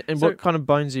and So- what kind of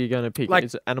bones are you going to pick? Like-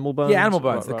 Is it animal bones? yeah, animal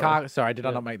bones. Right. Sorry, did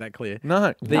I not make that clear?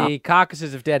 No. The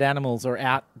carcasses of dead animals are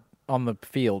out on the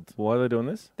field. Why are they doing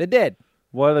this? They're dead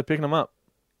Why are they picking them up?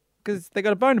 because they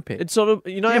got a bone to pick. It's sort of,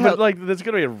 Yeah, how, but like, there's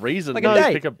got to be a reason. Like to a just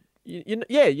date. pick up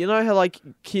you know how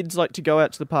kids like to go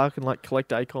out to the park and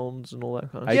collect acorns and all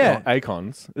that kind of Yeah.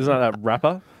 Acons. Isn't that a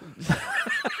rapper?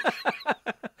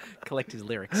 Collect his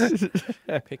lyrics,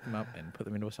 pick them up, and put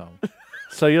them into a song.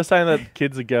 So you're saying that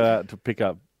kids would go out to pick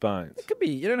up bones? It could be.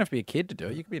 You don't have to be a kid to do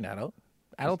it. You could be an adult.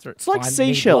 Adults are. It's like need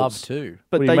seashells. love too.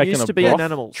 But What are you they making, used a to be broth? an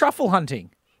animal. Truffle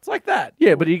hunting. It's like that.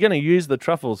 Yeah, but you're going to use the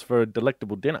truffles for a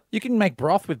delectable dinner. You can make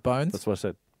broth with bones. That's what I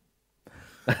said.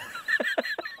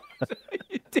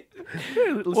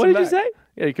 What did you say?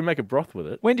 Yeah, you can make a broth with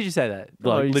it. When did you say that?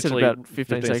 Oh, you said literally about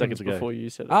 15 seconds ago. before you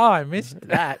said it. Oh, I missed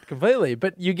that completely.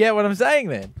 But you get what I'm saying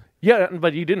then. Yeah,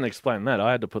 but you didn't explain that.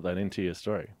 I had to put that into your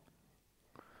story.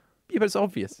 Yeah, but it's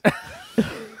obvious.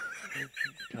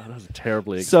 God, that was a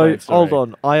terribly So, explained story. hold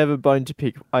on. I have a bone to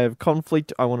pick. I have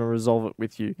conflict. I want to resolve it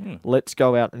with you. Let's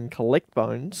go out and collect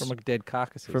bones From a dead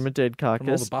carcass. from a dead From all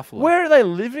carcass. the buffalo. Where are they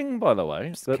living, by the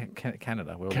way?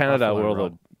 Canada. Where all the Canada, buffalo where all roll.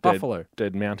 the buffalo.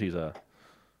 dead Mounties are.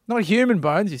 Not human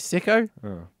bones, you sicko.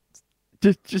 Oh.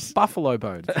 Just Buffalo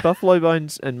bones. buffalo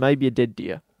bones and maybe a dead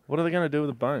deer. What are they going to do with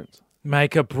the bones?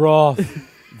 Make a broth.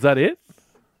 Is that it?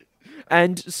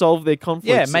 And solve their conflicts.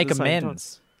 Yeah, at make the same time.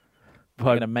 amends. They're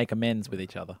going to make amends with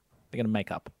each other. They're going to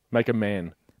make up. Make a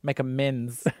man. Make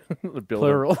amends. Build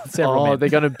Plural. Several men. They're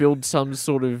going to build some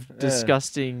sort of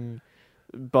disgusting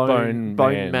bone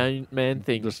man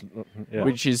thing, Just, yeah.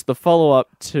 which is the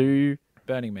follow-up to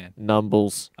Burning Man.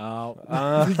 Numbles. Oh.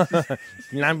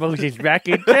 Numbles is back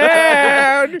in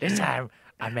town. This time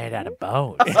I'm made out of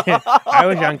bones. I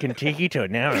was on Contiki tour,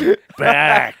 now I'm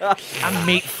back. I'm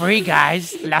meat free,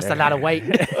 guys. Lost a lot of weight.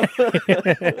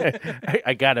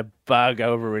 I got a bug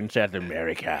over in South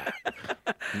America.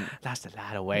 Lost a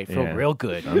lot of weight. Feel Yeah. real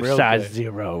good. I'm Real size good.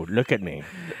 0. Look at me.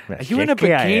 Are you in a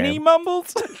bikini,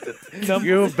 Mumbles?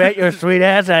 You bet your sweet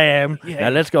ass I am. Now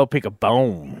let's go pick a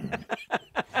bone.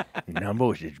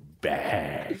 Numbles is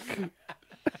back.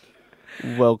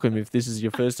 Welcome if this is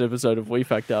your first episode of We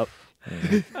Fact Up.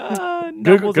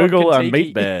 Google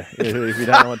meat bear if you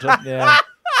don't want to. Yeah.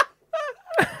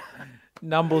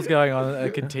 Numbles going on a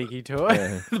Contiki tour.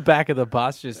 The back of the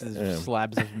bus, just as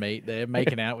slabs of meat there,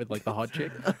 making out with like the hot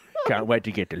chick. Can't wait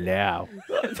to get to Lao.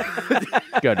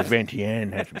 Go to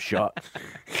Vientiane, have some shots.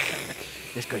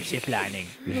 Let's go ziplining.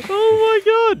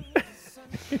 Oh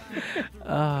my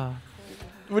god!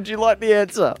 Would you like the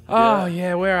answer? Oh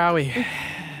yeah, where are we?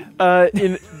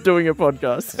 In doing a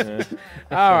podcast.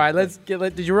 All right, let's get.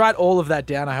 Did you write all of that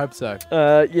down? I hope so.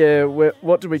 Yeah.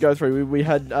 What did we go through? We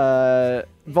had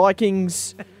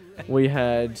Vikings. We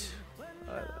had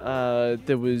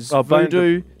there was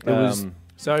voodoo. There was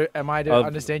So, am I to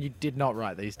understand you did not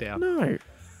write these down? no.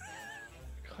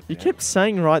 You kept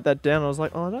saying write that down. I was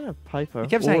like, oh, I don't have paper. You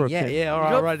kept or saying a yeah, pen. yeah. All You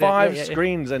right, got right. 5 yeah.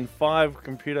 screens and 5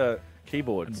 computer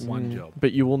keyboards. One job.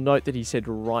 But you will note that he said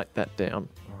write that down.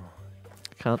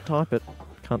 Can't type it.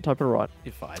 Can't type it right.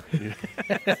 You're fine.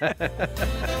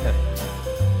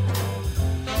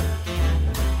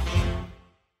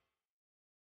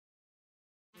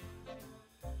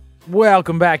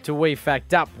 Welcome back to We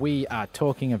Fact Up. We are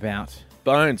talking about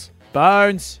Bones.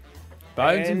 bones.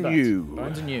 Bones and And bones. you.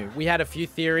 Bones and you. We had a few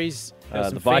theories. There was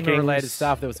some The Vikings. FEMA-related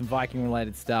stuff. There was some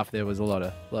Viking-related stuff. There was a lot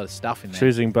of stuff in there.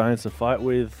 Choosing bones to fight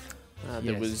with.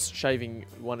 There Yes. was shaving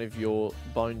one of your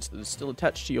bones that is still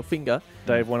attached to your finger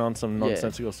Dave went on some Yeah.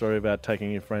 nonsensical story about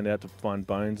taking your friend out to find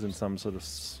bones in some sort of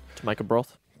to make a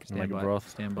broth. Stand make a by it. broth.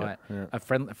 Stand by it. Yeah. A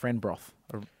friend broth.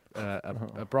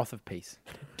 A broth of peace.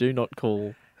 Do not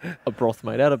call a broth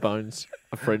made out of bones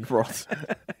a friend broth.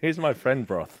 Here's my friend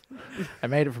broth. I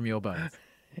made it from your bones.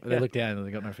 They looked down and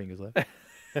they got no fingers left. And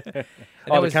Oh, there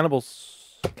the was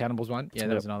cannibals. Cannibals one. Yeah, there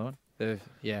Yep. was another one.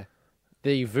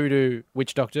 The voodoo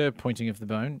witch doctor pointing of the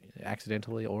bone,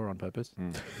 accidentally or on purpose.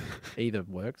 Either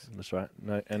works That's right.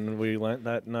 No, and we learnt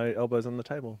that no elbows on the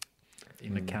table.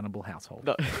 in a cannibal household.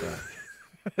 No.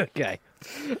 Okay.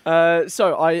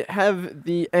 So I have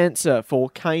the answer for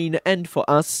Kane and for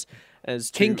us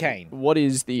as to King Kane. what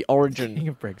is the King origin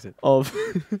of Brexit. of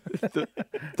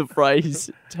the phrase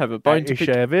to have a bone to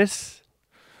pick. Service.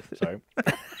 Sorry.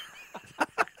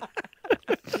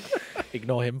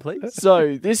 Ignore him, please.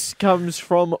 So this comes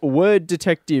from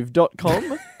worddetective.com. Is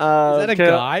that a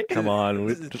guy? Come on.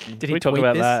 Did he we talk tweet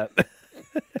about that.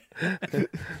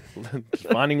 Just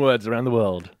finding words around the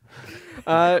world.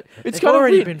 It's It's kind of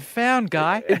already weird. been found,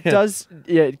 guy. It does,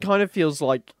 yeah. It kind of feels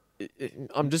like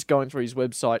I'm just going through his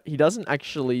website. He doesn't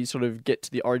actually sort of get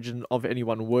to the origin of any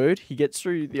one word. He gets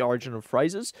through the origin of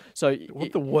phrases. So,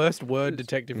 What the worst word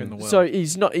detective in the world? so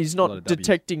he's not lot of Ws.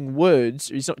 detecting words.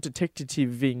 He's not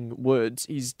detectiving words.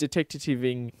 He's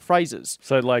detectiving phrases.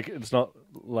 So, like, it's not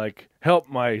like, help,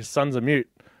 my son's a mute.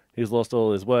 He's lost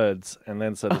all his words. And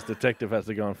then so this detective has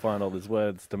to go and find all his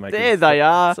words to make There him... they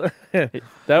are. They're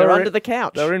They're under the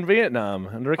couch. They were in Vietnam,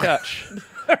 under a couch.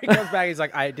 He comes back, he's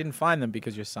like, I didn't find them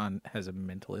because your son has a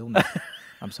mental illness.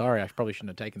 I'm sorry, I probably shouldn't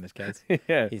have taken this case.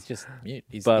 Yeah. He's just mute.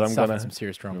 He's But I'm suffered gonna- some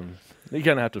serious trauma. You're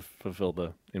going to have to fulfill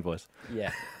the invoice.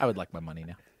 Yeah, I would like my money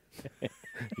now.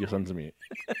 Your son's a mute.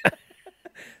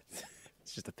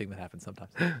 It's just a thing that happens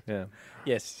sometimes. Yeah.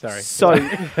 Yes, sorry. So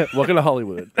Welcome to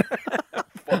Hollywood.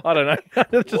 I don't know.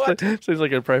 It just seems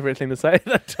like an appropriate thing to say at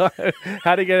that time.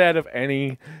 How to get out of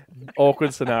any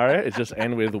awkward scenario is just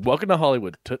end with welcome to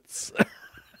Hollywood, toots.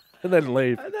 And then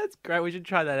leave. That's great. We should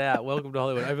try that out. Welcome to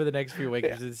Hollywood over the next few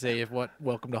weeks to see if what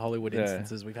Welcome to Hollywood Yeah.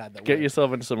 instances we've had. That Get work.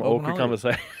 yourself into some Welcome to awkward Hollywood.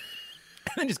 conversation.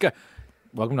 and just go.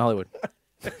 Welcome to Hollywood.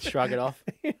 Shrug it off.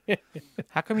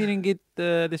 How come you didn't get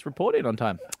this report in on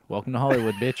time? Welcome to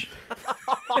Hollywood, bitch.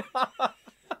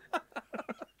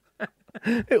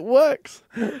 It works.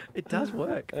 It does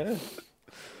work.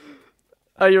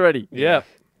 are you ready? Yeah.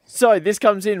 So this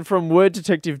comes in from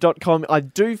worddetective.com. I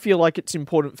do feel like it's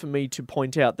important for me to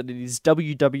point out that it is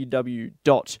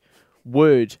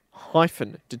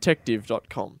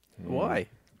www.word-detective.com. Why?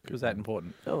 Was that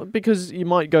important? Because you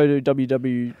might go to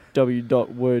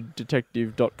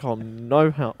www.worddetective.com.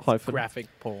 No hyphen. Graphic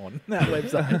porn. That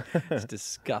website. It's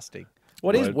disgusting.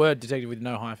 What is Word Detective with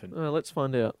no hyphen? Let's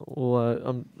find out.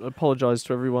 Well, I apologise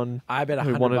to everyone. I bet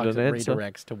who $100 wanted bucks an it answer.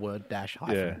 redirects to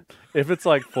word-hyphen. Yeah. If it's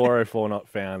like 404 not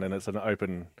found and it's an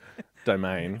open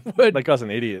domain, Word- that guy's an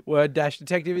idiot.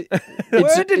 Word-detective.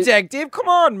 Word Detective? Come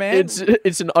on, man.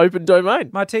 It's an open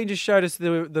domain. Martine just showed us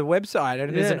the website,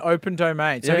 and it is Yeah. an open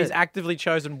domain. So Yeah. he's actively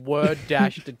chosen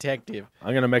Word-detective.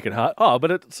 I'm going to make it hard. Oh, but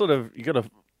it's sort of, you got to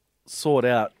sort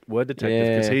out Word Detective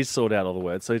because Yeah. he's sorted out all the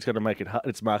words, so he's got to make it hard.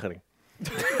 It's marketing.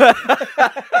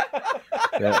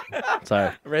 Yeah.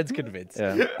 So, Red's convinced.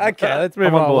 yeah. Okay, let's move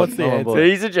I'm on on. board. What's the I'm on answer? board.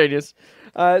 He's a genius.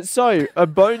 So, a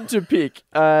bone to pick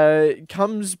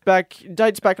dates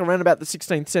back around about the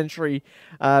 16th century,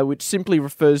 which simply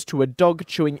refers to a dog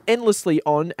chewing endlessly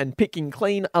on and picking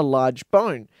clean a large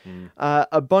bone.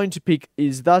 A bone to pick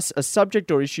is thus a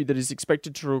subject or issue that is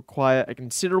expected to require a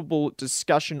considerable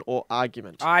discussion or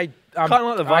argument. Kind of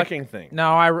like the Viking thing.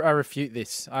 No, I refute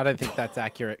this. I don't think that's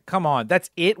accurate. Come on, that's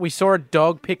it. We saw a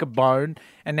dog pick a bone,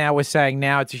 and now we're saying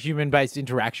now it's a human-based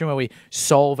interaction where we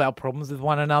solve our problems with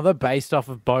one another based off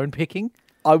of bone picking.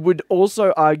 I would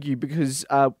also argue, because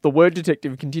the word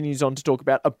detective continues on to talk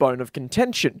about a bone of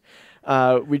contention,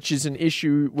 which is an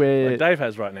issue where... Like Dave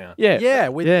has right now. Yeah,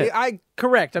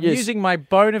 correct. I'm Yes. using my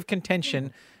bone of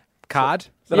contention card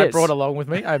that I Yes. brought along with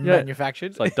me. I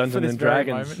manufactured. It's like Dungeons for this and very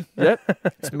Dragons. moment. Yep.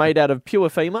 It's made out of pure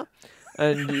femur.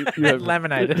 And you have...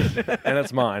 Laminated, And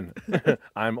it's mine.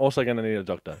 I'm also going to need a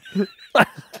doctor.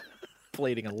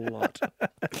 bleeding a lot.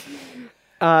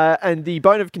 And the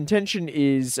bone of contention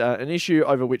is an issue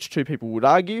over which two people would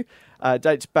argue,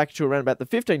 dates back to around about the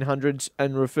 1500s,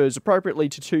 and refers appropriately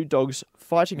to two dogs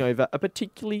fighting over a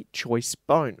particularly choice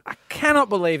bone. I cannot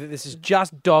believe that this is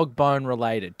just dog bone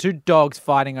related. Two dogs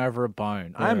fighting over a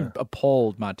bone. I'm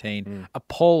appalled, Martine.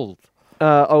 Appalled.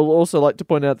 I will also like to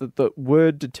point out that the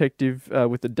word detective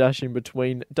with the dash in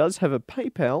between does have a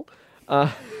PayPal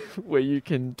where you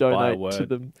can donate to word.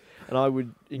 them. And I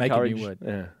would Make a new encourage word. Yeah.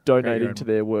 Create your donating own to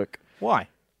their work. Why?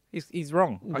 He's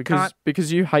wrong. I can't.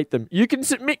 Because you hate them. You can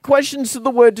submit questions to the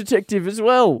word detective as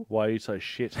well. Why are you so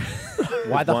shit?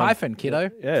 Why the One. hyphen, kiddo?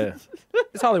 Yeah.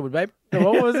 It's Hollywood, babe.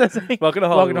 What was that saying? Welcome to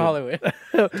Welcome Hollywood. to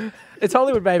Hollywood. It's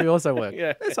Hollywood, baby. Also work.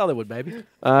 Yeah. It's Hollywood, baby.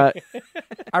 Uh,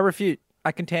 I refute.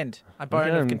 I contend. I bone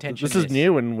of Again, contention. This is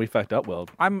new when we fact up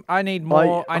world. I need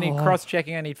more. I need oh.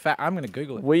 cross-checking. I need fact. I'm going to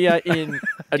Google it. we are in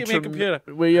Give me a computer.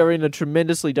 We are in a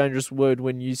tremendously dangerous word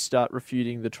when you start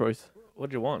refuting the truth. What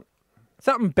do you want?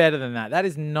 Something better than that. That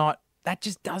is not. That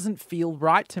just doesn't feel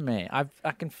right to me.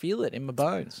 I can feel it in my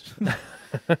bones.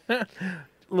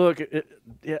 Look,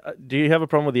 do you have a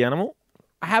problem with the animal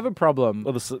I have a problem.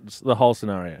 or the whole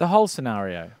scenario? The whole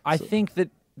scenario. I think that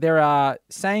there are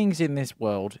sayings in this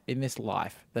world, in this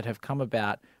life, that have come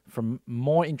about from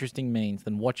more interesting means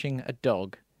than watching a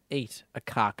dog eat a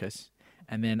carcass,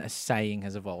 and then a saying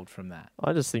has evolved from that.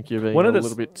 I just think you're being When a it is-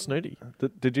 little bit snooty.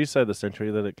 Did you say the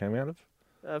century that it came out of?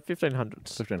 1500s.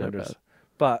 1500s.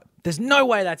 But There's no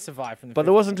way that survived from the.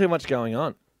 there wasn't too much going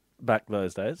on back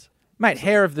those days. Mate,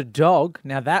 hair of the dog.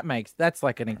 Now that's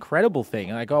like an incredible thing.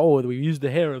 Like, oh, we use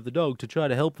the hair of the dog to try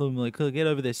to help them like get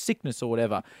over their sickness or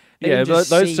whatever. They Yeah, can just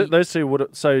see- those two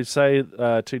would. So say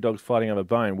two dogs fighting over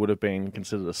bone would have been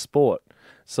considered a sport.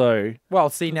 So Well,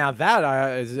 see now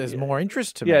that is more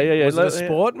interest to me. Yeah, yeah, yeah. Was it a Let- yeah.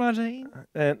 sport, Martine?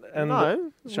 and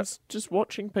No, it's just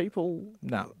watching people.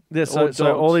 No. Yeah, so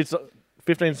Or all dogs. these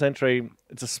 15th century,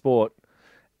 it's a sport,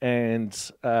 and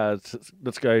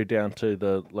let's go down to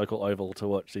the local oval to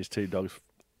watch these two dogs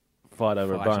fight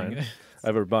over Fighting.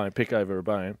 a bone, pick over a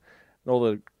bone. And all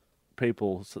the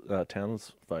people,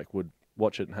 townsfolk, would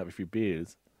watch it and have a few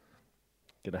beers,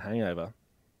 get a hangover,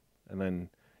 and then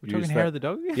We're talking hair of the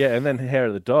dog? yeah, and then hair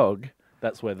of the dog.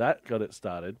 That's where that got it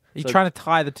started. You're So- trying to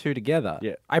tie the two together.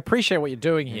 Yeah. I appreciate what you're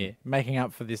doing here, making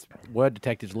up for this word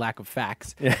detective's lack of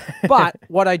facts. But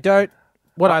what I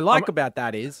like about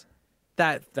that is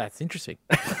that's interesting.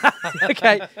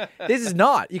 Okay, this is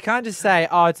not. You can't just say,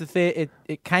 "Oh, it's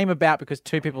it came about because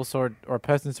two people saw it, or a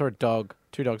person saw a dog,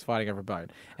 two dogs fighting over a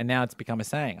bone, and now it's become a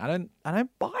saying." I don't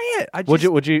buy it. I just,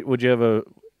 Would you ever,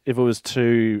 if it was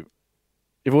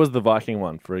the Viking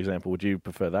one, for example, would you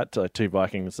prefer that to two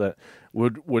Vikings that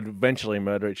would eventually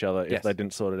murder each other if Yes. they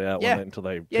didn't sort it out Yeah. until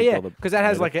they picked Yeah, all the because that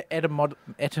has together? like an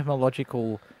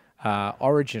etymological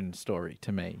origin story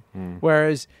to me. Hmm.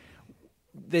 Whereas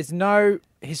there's no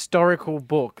historical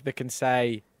book that can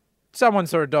say someone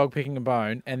saw a dog picking a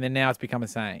bone and then now it's become a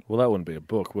saying. Well, that wouldn't be a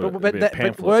book. Would it? But, It'd be a but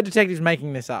pamphlet. Word Detective's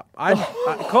making this up. Send him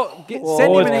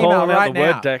Always an email calling out right the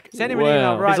now. word deck. Send him an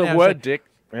email Wow. right He's now. a word dick.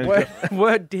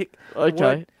 Word dick. Okay.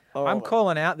 Word- All I'm right.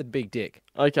 calling out the big dick.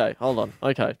 Okay, hold on.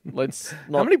 Okay, let's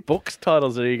not. How many books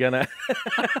titles are you gonna?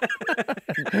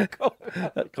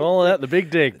 Calling out the big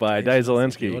dick by Dave The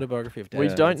Zwolenski. autobiography of Dave We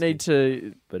Zwolenski. don't need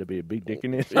to. Better be a big dick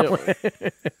in it. Yeah,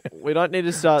 we don't need to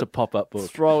It's a start pop-up book.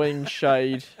 throwing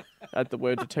shade at the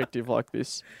word detective like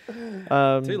this.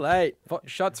 Too late.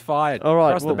 Shots fired. All right,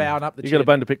 Across the well, bow and up the You chin. got a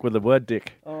bone to pick with the word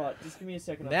dick. All right, just give me a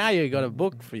second. Now you got a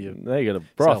book for you. There you got a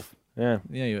broth. Self. Yeah.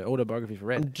 Yeah, your autobiography for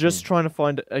Red. I'm just trying to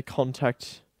find a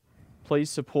contact. Please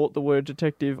support the word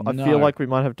detective. I No. feel like we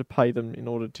might have to pay them in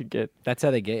order to get. That's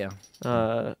how they get you.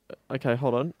 Okay,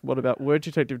 hold on. What about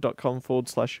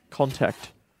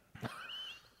worddetective.com/contact?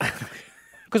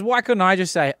 Because why couldn't I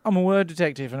just say, I'm a word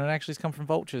detective and it actually has come from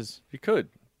vultures? You could,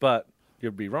 but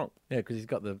you'd be wrong. Yeah, because he's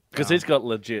got the... Because he's got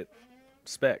legit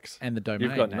specs. And the domain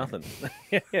You've got name. nothing.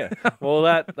 Yeah. Well,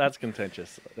 that's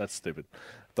contentious. That's stupid.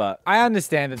 But I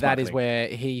understand that my is thing. where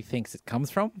he thinks it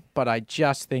comes from, but I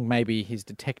just think maybe his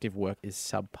detective work is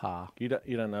subpar. you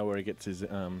don't know where he gets his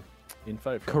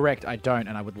info from. Correct, I don't,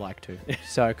 and I would like to.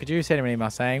 So could you send him an email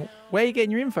saying, where are you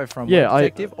getting your info from, Yeah, Word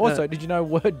Detective? Also, did you know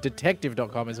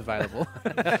worddetective.com is available?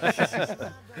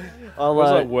 I'll, It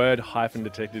was like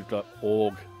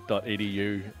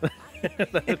word-detective.org.edu.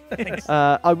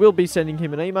 I will be sending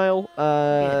him an email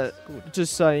Yes, good.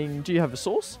 just saying, do you have a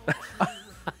source?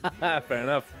 Fair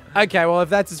enough. Okay, well, if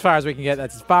that's as far as we can get,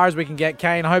 that's as far as we can get.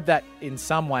 Kane, I hope that in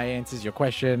some way answers your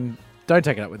question. Don't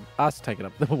take it up with us, take it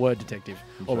up with the Word Detective,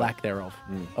 or right. lack thereof,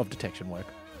 of detection work.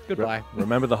 Goodbye.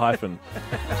 Remember the hyphen.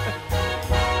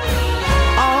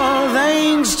 All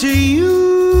thanks to you.